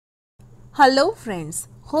Hello friends,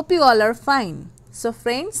 hope you all are fine. So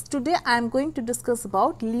friends, today I am going to discuss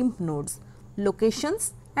about lymph nodes,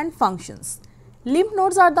 locations and functions. Lymph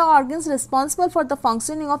nodes are the organs responsible for the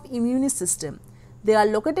functioning of immune system. They are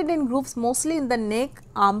located in groups mostly in the neck,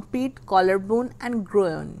 armpit, collarbone and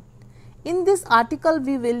groin. In this article,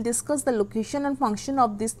 we will discuss the location and function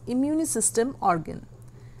of this immune system organ.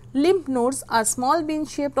 Lymph nodes are small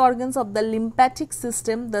bean-shaped organs of the lymphatic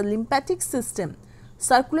system. The lymphatic system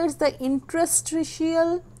circulates the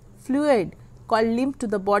interstitial fluid called lymph to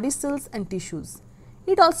the body cells and tissues.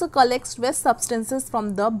 It also collects waste substances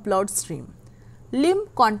from the bloodstream. Lymph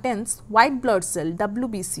contains white blood cell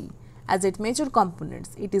WBC as its major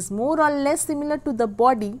components. It is more or less similar to the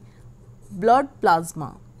body blood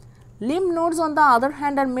plasma. Lymph nodes on the other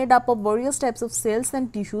hand are made up of various types of cells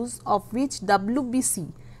and tissues, of which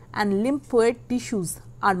WBC and lymphoid tissues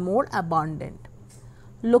are more abundant.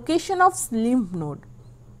 Location of lymph node.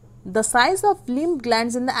 The size of lymph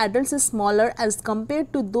glands in the adults is smaller as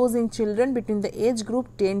compared to those in children between the age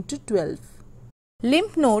group 10 to 12.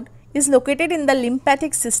 Lymph node is located in the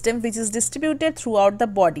lymphatic system, which is distributed throughout the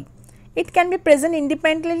body. It can be present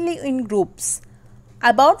independently in groups.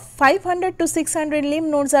 About 500 to 600 lymph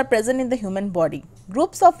nodes are present in the human body.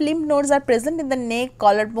 Groups of lymph nodes are present in the neck,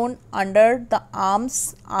 collarbone, under the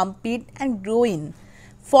arms, armpit and groin.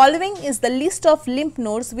 Following is the list of lymph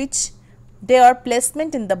nodes which their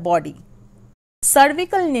placement in the body.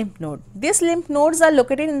 Cervical lymph node. These lymph nodes are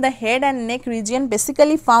located in the head and neck region,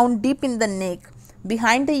 basically found deep in the neck,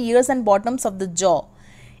 behind the ears and bottoms of the jaw.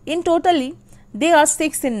 In totally, they are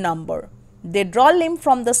 6 in number. They draw lymph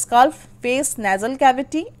from the skull, face, nasal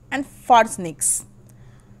cavity and pharynx.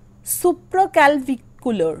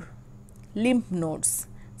 Supraclavicular lymph nodes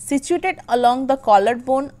situated along the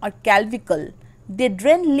collarbone or clavicle. They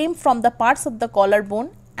drain lymph from the parts of the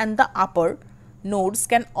collarbone, and the upper nodes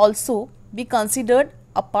can also be considered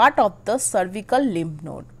a part of the cervical lymph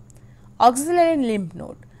node. Axillary lymph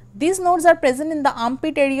node. These nodes are present in the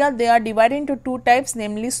armpit area. They are divided into two types,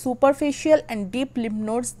 namely superficial and deep lymph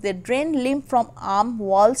nodes. They drain lymph from arm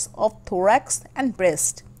walls of thorax and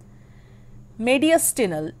breast.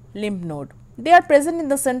 Mediastinal lymph node. They are present in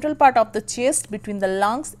the central part of the chest between the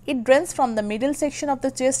lungs. It drains from the middle section of the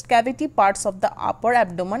chest cavity, parts of the upper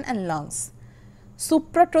abdomen and lungs.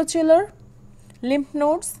 Supratrochlear lymph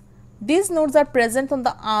nodes. These nodes are present on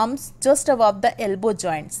the arms just above the elbow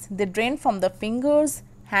joints. They drain from the fingers,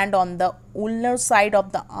 hand on the ulnar side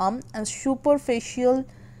of the arm and superficial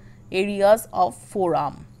areas of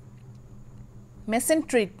forearm.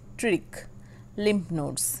 Mesenteric lymph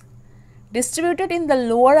nodes. Distributed in the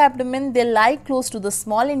lower abdomen, they lie close to the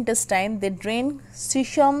small intestine. They drain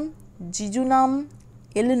cecum, jejunum,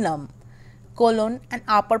 ileum, colon and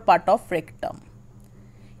upper part of rectum.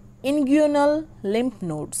 Inguinal lymph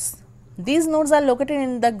nodes. These nodes are located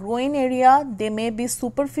in the groin area. They may be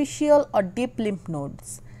superficial or deep lymph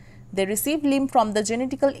nodes. They receive lymph from the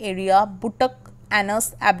genital area, buttock,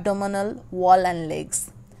 anus, abdominal wall and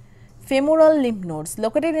legs. Femoral lymph nodes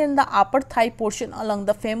located in the upper thigh portion along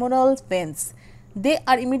the femoral veins. They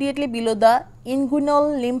are immediately below the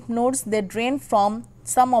inguinal lymph nodes. They drain from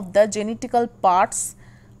some of the genital parts,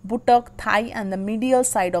 buttock, thigh and the medial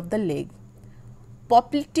side of the leg.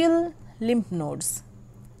 Popliteal lymph nodes.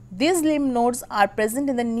 These lymph nodes are present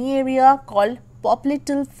in the knee area called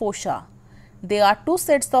popliteal fossa. There are two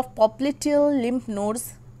sets of popliteal lymph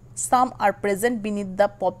nodes. Some are present beneath the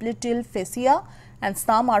popliteal fascia and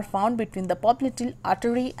some are found between the popliteal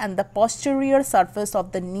artery and the posterior surface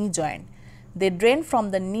of the knee joint. They drain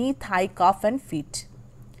from the knee, thigh, calf and feet.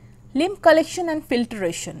 Lymph collection and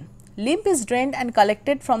filtration. Lymph is drained and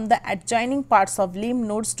collected from the adjoining parts of lymph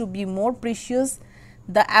nodes to be more precious.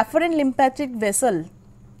 The afferent lymphatic vessel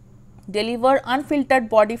deliver unfiltered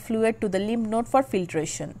body fluid to the lymph node for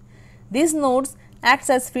filtration. These nodes act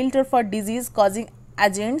as filter for disease causing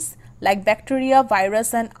agents like bacteria,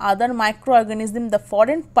 virus and other microorganisms. The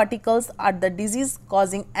foreign particles are the disease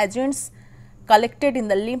causing agents collected in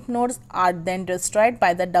the lymph nodes are then destroyed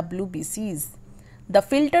by the WBCs. The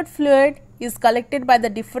filtered fluid is collected by the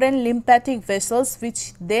different lymphatic vessels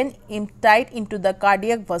which then empty into the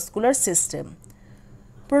cardiac vascular system.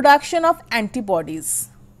 Production of antibodies.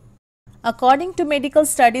 According to medical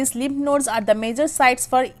studies, lymph nodes are the major sites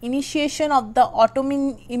for initiation of the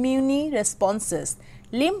autoimmune responses.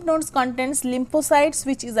 Lymph nodes contains lymphocytes,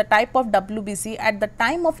 which is a type of WBC. At the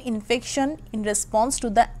time of infection, in response to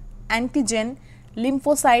the antigen,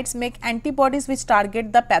 lymphocytes make antibodies which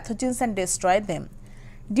target the pathogens and destroy them.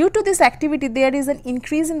 Due to this activity, there is an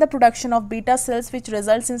increase in the production of beta cells which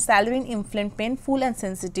results in salivary inflamed, painful and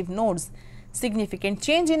sensitive nodes. Significant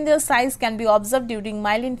change in their size can be observed during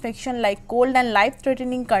mild infection like cold and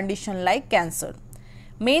life-threatening condition like cancer.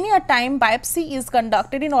 Many a time biopsy is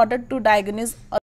conducted in order to diagnose a